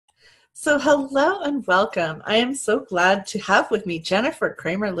So, hello and welcome. I am so glad to have with me Jennifer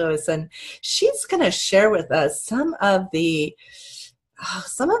Cramer Lewis, and she's going to share with us some of the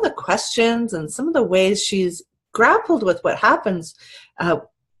questions and some of the ways she's grappled with what happens uh,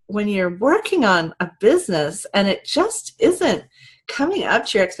 when you're working on a business and it just isn't coming up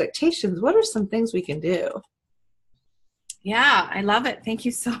to your expectations. What are some things we can do? Yeah, I love it. Thank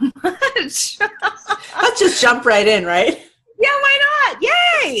you so much. Let's just jump right in, right? Yeah, why not?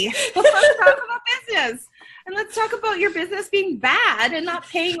 Yay! Let's talk about business. And let's talk about your business being bad and not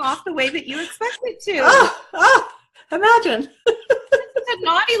paying off the way that you expect it to. Imagine. It's a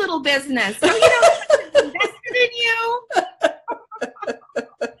naughty little business. So, it's invested in you.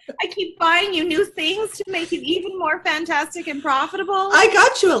 I keep buying you new things to make it even more fantastic and profitable. I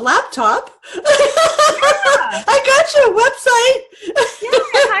got you a laptop. Yeah. I got you a website. Yeah,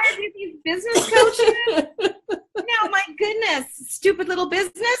 I hired you these business coaches. Now, my goodness, stupid little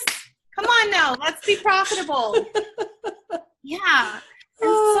business. Come on now, let's be profitable. Yeah. And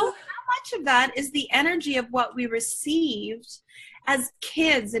so how much of that is the energy of what we received as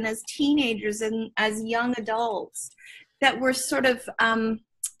kids and as teenagers and as young adults that we're sort of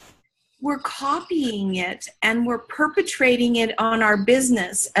we're copying it and we're perpetrating it on our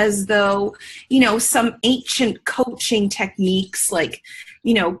business as though, some ancient coaching techniques like,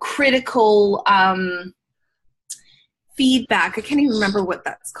 critical feedback. I can't even remember what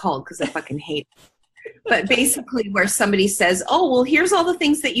that's called because I fucking hate it. But basically where somebody says, oh, well, here's all the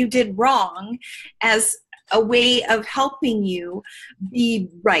things that you did wrong as a way of helping you be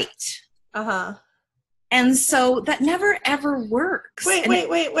right. Uh-huh. And so that never ever works. Wait.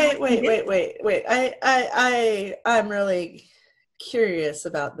 I'm really curious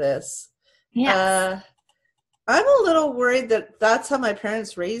about this. Yeah. I'm a little worried that that's how my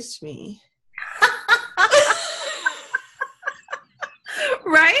parents raised me.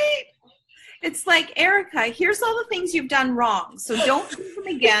 Right? It's like, Erica, here's all the things you've done wrong. So don't do them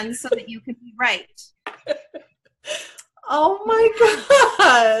again so that you can be right. Oh my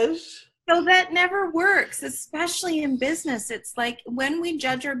gosh. So that never works, especially in business. It's like when we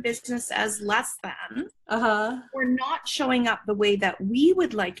judge our business as less than, we're not showing up the way that we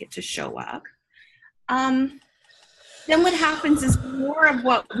would like it to show up. Then what happens is more of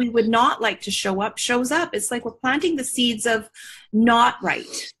what we would not like to show up shows up. It's like we're planting the seeds of not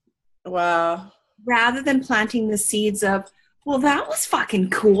right. Wow. Rather than planting the seeds of, well, that was fucking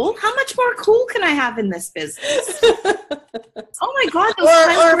cool. How much more cool can I have in this business? Oh my God.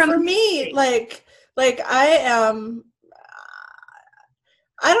 Or for me, like I am,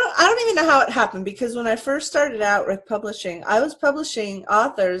 I don't even know how it happened, because when I first started out with publishing, I was publishing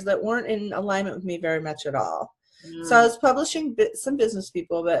authors that weren't in alignment with me very much at all. So I was publishing some business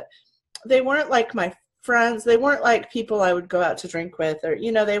people, but they weren't like my friends. They weren't like people I would go out to drink with, or,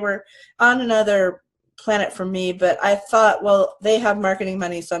 they were on another planet from me. But I thought, well, they have marketing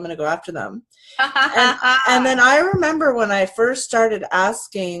money, so I'm going to go after them. and then I remember when I first started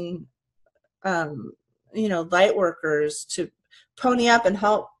asking, light workers to pony up and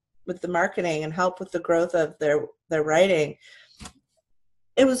help with the marketing and help with the growth of their writing.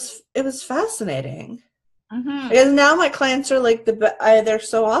 It was fascinating. Because now my clients are like they're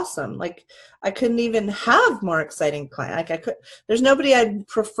so awesome. Like I couldn't even have more exciting clients. Like there's nobody I'd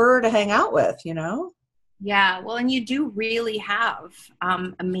prefer to hang out with, Yeah, well, and you do really have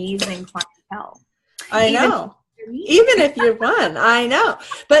amazing clientele. I know. Even if you're one, I know.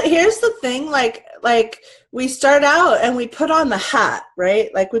 But here's the thing, like we start out and we put on the hat, right?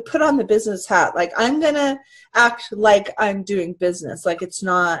 Like we put on the business hat. Like I'm going to act like I'm doing business. Like it's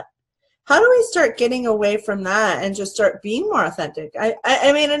not. How do we start getting away from that and just start being more authentic?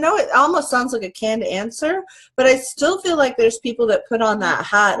 I mean, I know it almost sounds like a canned answer, but I still feel like there's people that put on that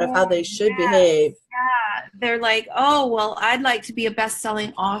hat of how they should behave. Yeah, they're like, oh, well, I'd like to be a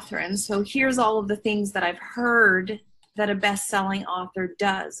best-selling author, and so here's all of the things that I've heard that a best-selling author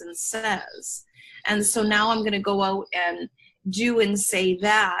does and says. And so now I'm going to go out and do and say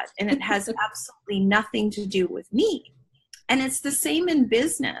that, and it has absolutely nothing to do with me. And it's the same in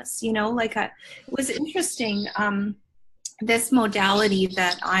business, it was interesting, this modality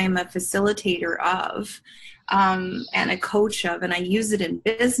that I'm a facilitator of and a coach of, and I use it in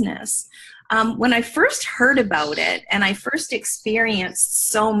business. When I first heard about it and I first experienced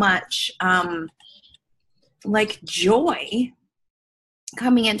so much joy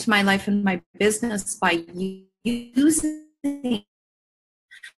coming into my life and my business by using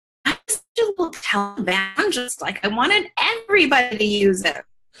a little televangelist, like I wanted everybody to use it.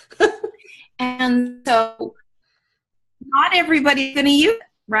 And so not everybody's going to use it,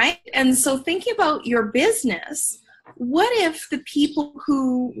 right? And so thinking about your business, what if the people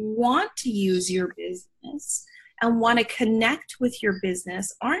who want to use your business and want to connect with your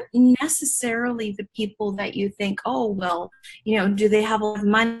business aren't necessarily the people that you think, oh, well, do they have a lot of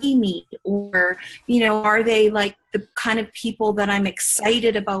money? Or, are they like the kind of people that I'm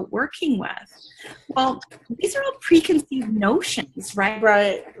excited about working with? Well, these are all preconceived notions, right?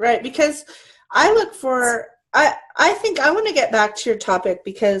 Right. Because I look for, I think I want to get back to your topic,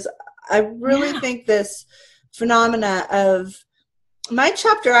 because I really think this phenomena of, my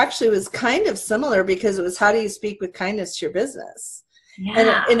chapter actually was kind of similar, because it was how do you speak with kindness to your business.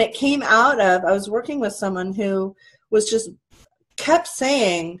 And it came out of, I was working with someone who was just kept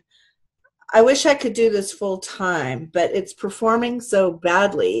saying, I wish I could do this full time, but it's performing so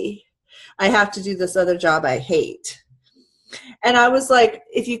badly. I have to do this other job I hate. And I was like,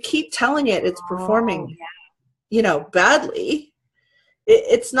 if you keep telling it it's performing, badly,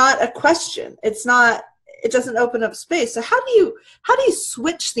 it's not a question. It doesn't open up space. So how do you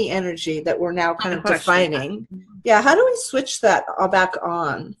switch the energy that we're now kind of defining? Yeah. How do we switch that back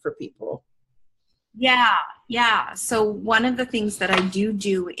on for people? Yeah. So one of the things that I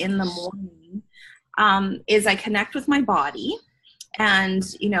do in the morning is I connect with my body, and,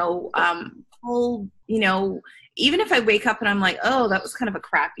 even if I wake up and I'm like, oh, that was kind of a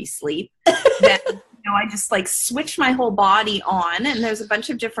crappy sleep, then, I just like switch my whole body on, and there's a bunch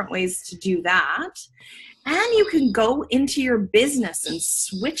of different ways to do that. And you can go into your business and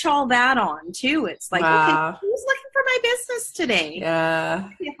switch all that on too. It's like, okay, who's looking for my business today? Yeah.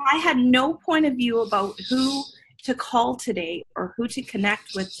 If I had no point of view about who to call today or who to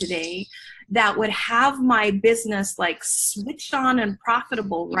connect with today, that would have my business like switched on and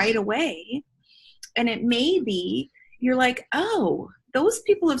profitable right away. And it may be, you're like, oh, those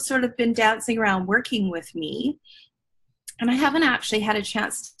people have sort of been dancing around working with me, and I haven't actually had a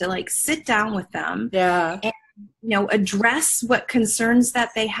chance to like sit down with them and, address what concerns that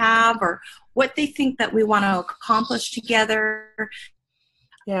they have or what they think that we want to accomplish together.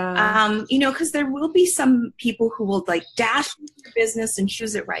 Yeah. Because there will be some people who will like dash into your business and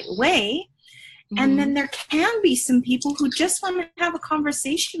choose it right away. Mm-hmm. And then there can be some people who just want to have a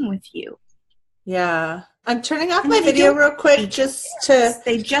conversation with you. Yeah. I'm turning off my video real quick they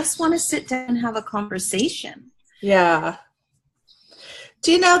just want to sit down and have a conversation. Yeah.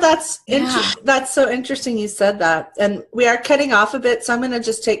 Do you know, that's so interesting you said that. And we are cutting off a bit, so I'm going to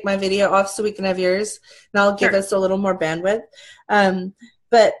just take my video off so we can have yours, and I'll give us a little more bandwidth.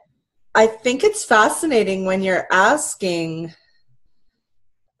 But I think it's fascinating when you're asking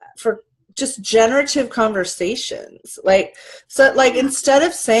for just generative conversations. Instead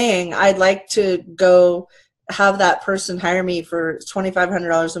of saying, I'd like to go have that person hire me for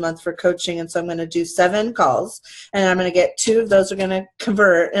 $2,500 a month for coaching, and so I'm going to do 7 calls, and I'm going to get 2 of those are going to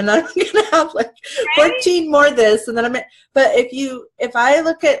convert, and I'm going to have like 14 more this, and then but if I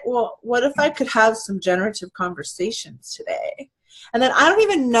look at, well, what if I could have some generative conversations today? And then I don't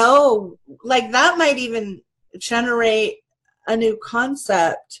even know, like that might even generate a new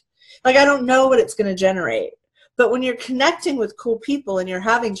concept. Like I don't know what it's going to generate, but when you're connecting with cool people and you're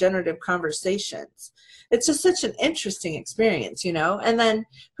having generative conversations, it's just such an interesting experience, And then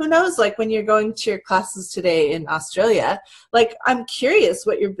who knows, like when you're going to your classes today in Australia, like I'm curious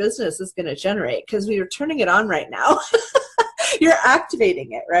what your business is going to generate, because we are turning it on right now. You're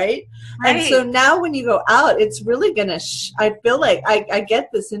activating it, right? And so now when you go out, it's really going to, I feel like I get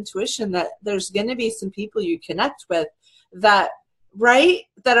this intuition that there's going to be some people you connect with that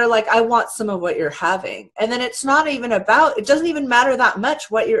are like, I want some of what you're having. And then it's not even about, it doesn't even matter that much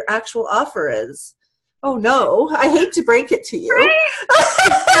what your actual offer is. Oh no, I hate to break it to you. Right?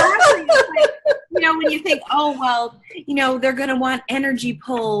 Exactly. When you think, oh, well, they're going to want energy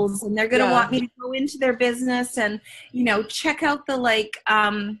pulls, and they're going to want me to go into their business and, check out the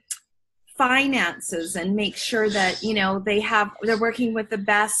finances and make sure that, they're working with the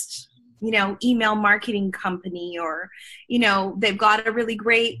best, email marketing company, or, they've got a really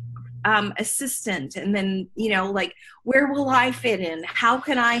great assistant. And then, where will I fit in? How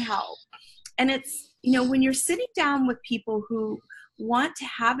can I help? And it's, when you're sitting down with people who want to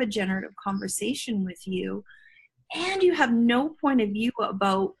have a generative conversation with you, and you have no point of view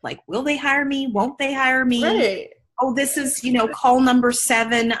about, like, will they hire me? Won't they hire me? Right. Oh, this is, call number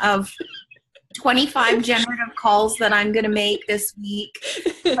 7 of 25 generative calls that I'm going to make this week.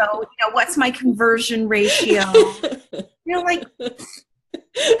 So, what's my conversion ratio? Like,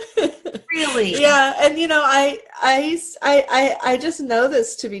 really? Yeah. And I just know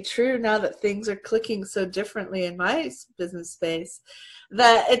this to be true now that things are clicking so differently in my business space,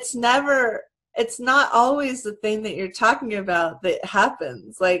 that it's not always the thing that you're talking about that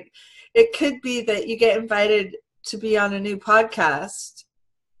happens. Like it could be that you get invited to be on a new podcast,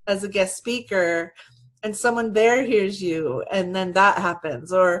 as a guest speaker, and someone there hears you, and then that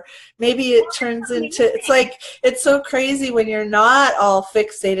happens. Or maybe it turns into, it's like, it's so crazy when you're not all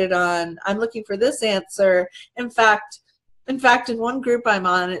fixated on, I'm looking for this answer. In fact, in one group I'm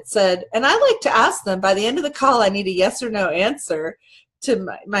on, it said, and I like to ask them, by the end of the call, I need a yes or no answer to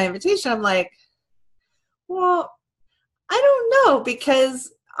my invitation. I'm like, well, I don't know,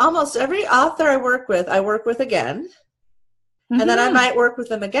 because almost every author I work with again, and then I might work with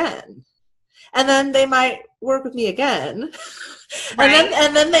them again. And then they might work with me again. Right.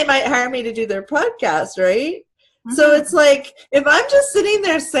 and then they might hire me to do their podcast, right? Mm-hmm. So it's like, if I'm just sitting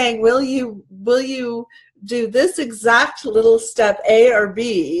there saying, will you do this exact little step A or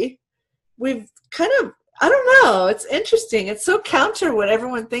B, we've kind of, I don't know, it's interesting. It's so counter what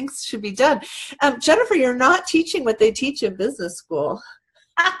everyone thinks should be done. Jennifer, you're not teaching what they teach in business school.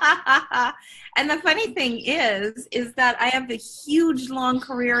 And the funny thing is that I have a huge, long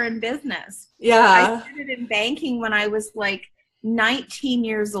career in business. Yeah. I started in banking when I was like 19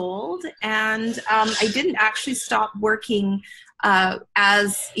 years old, and I didn't actually stop working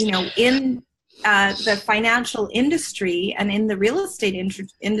as, you know, in the financial industry and in the real estate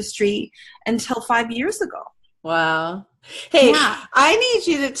industry until 5 years ago. Wow. Hey, yeah. I need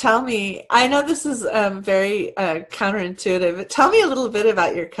you to tell me, I know this is very counterintuitive, but tell me a little bit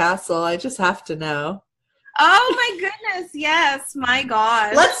about your castle. I just have to know. Oh my goodness, yes, my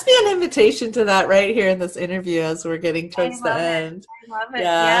God. Let's be an invitation to that right here in this interview as we're getting towards the end. I love it,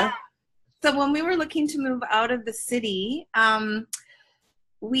 yeah. So when we were looking to move out of the city,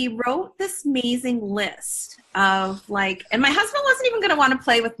 we wrote this amazing list of like, and my husband wasn't even going to want to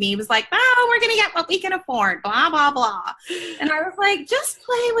play with me. He was like, oh, we're going to get what we can afford, blah, blah, blah. And I was like, just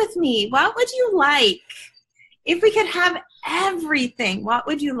play with me. What would you like? If we could have everything, what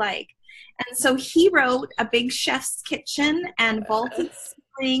would you like? And so he wrote a big chef's kitchen and vaulted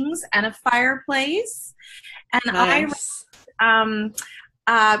ceilings and a fireplace. And nice. I wrote,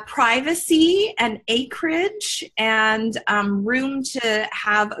 privacy and acreage and room to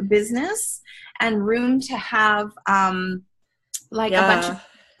have a business and room to have like a bunch of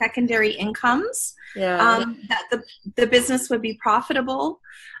secondary incomes, that the business would be profitable,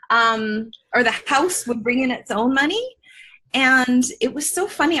 or the house would bring in its own money. And it was so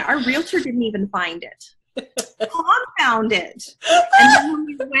funny. Our realtor didn't even find it. Tom found it. And then when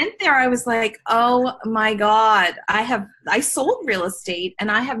we went there, I was like, oh my God, I sold real estate,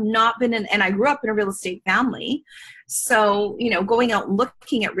 and I have not been in, and I grew up in a real estate family. So, you know, going out and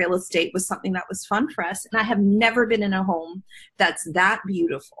looking at real estate was something that was fun for us. And I have never been in a home that's that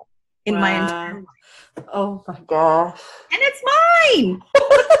beautiful in my entire life. Oh my gosh. And it's mine.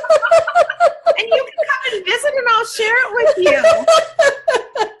 And you can come and visit and I'll share it with you.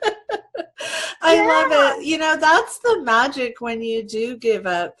 I love it. You know, that's the magic when you do give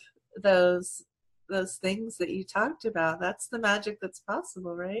up those things that you talked about. That's the magic that's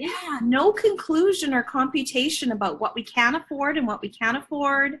possible, right? Yeah, no conclusion or computation about what we can afford and what we can't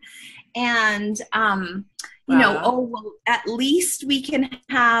afford. And, you know, oh, well, at least we can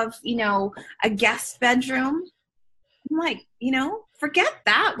have, you know, a guest bedroom. I'm like, you know, forget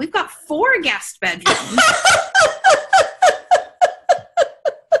that. We've got 4 guest bedrooms.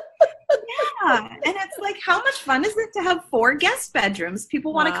 Yeah, and it's like, how much fun is it to have 4 guest bedrooms?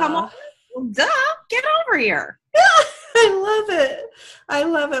 People want to come over. Well, duh, get over here. I love it. I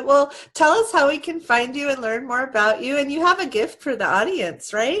love it. Well, tell us how we can find you and learn more about you. And you have a gift for the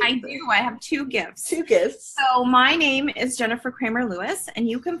audience, right? I do. I have 2 gifts. 2 gifts. So my name is Jennifer Cramer Lewis, and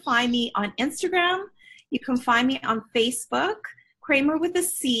you can find me on Instagram. You can find me on Facebook, Cramer with a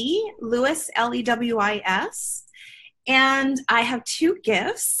C, Lewis, Lewis. And I have 2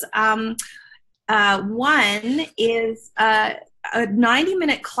 gifts. One is a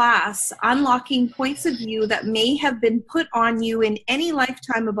 90-minute class unlocking points of view that may have been put on you in any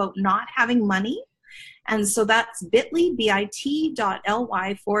lifetime about not having money. And so that's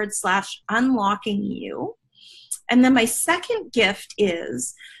bit.ly/unlocking you. And then my second gift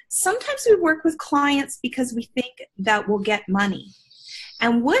is, sometimes we work with clients because we think that we'll get money.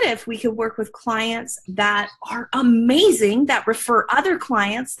 And what if we could work with clients that are amazing, that refer other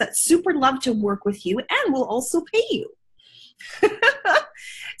clients that super love to work with you and will also pay you?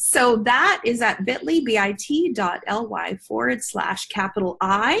 So that is at bit.ly/I,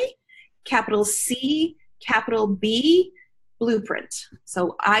 B, blueprint.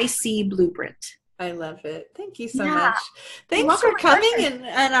 So IC blueprint. I love it. Thank you so much. Thanks for coming.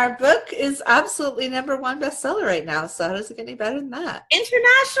 And our book is absolutely #1 bestseller right now. So how does it get any better than that?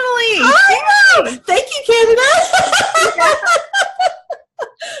 Internationally. Oh, thank you, Canada.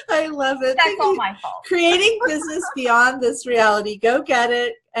 I I love it. That's all my fault. Creating business beyond this reality. Go get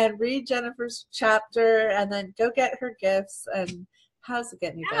it and read Jennifer's chapter, and then go get her gifts. And how's it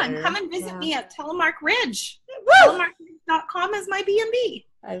get any better? And come and visit me at Telemark Ridge. Woo! Telemarkridge.com is my B&B.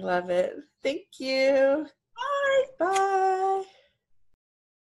 I love it. Thank you.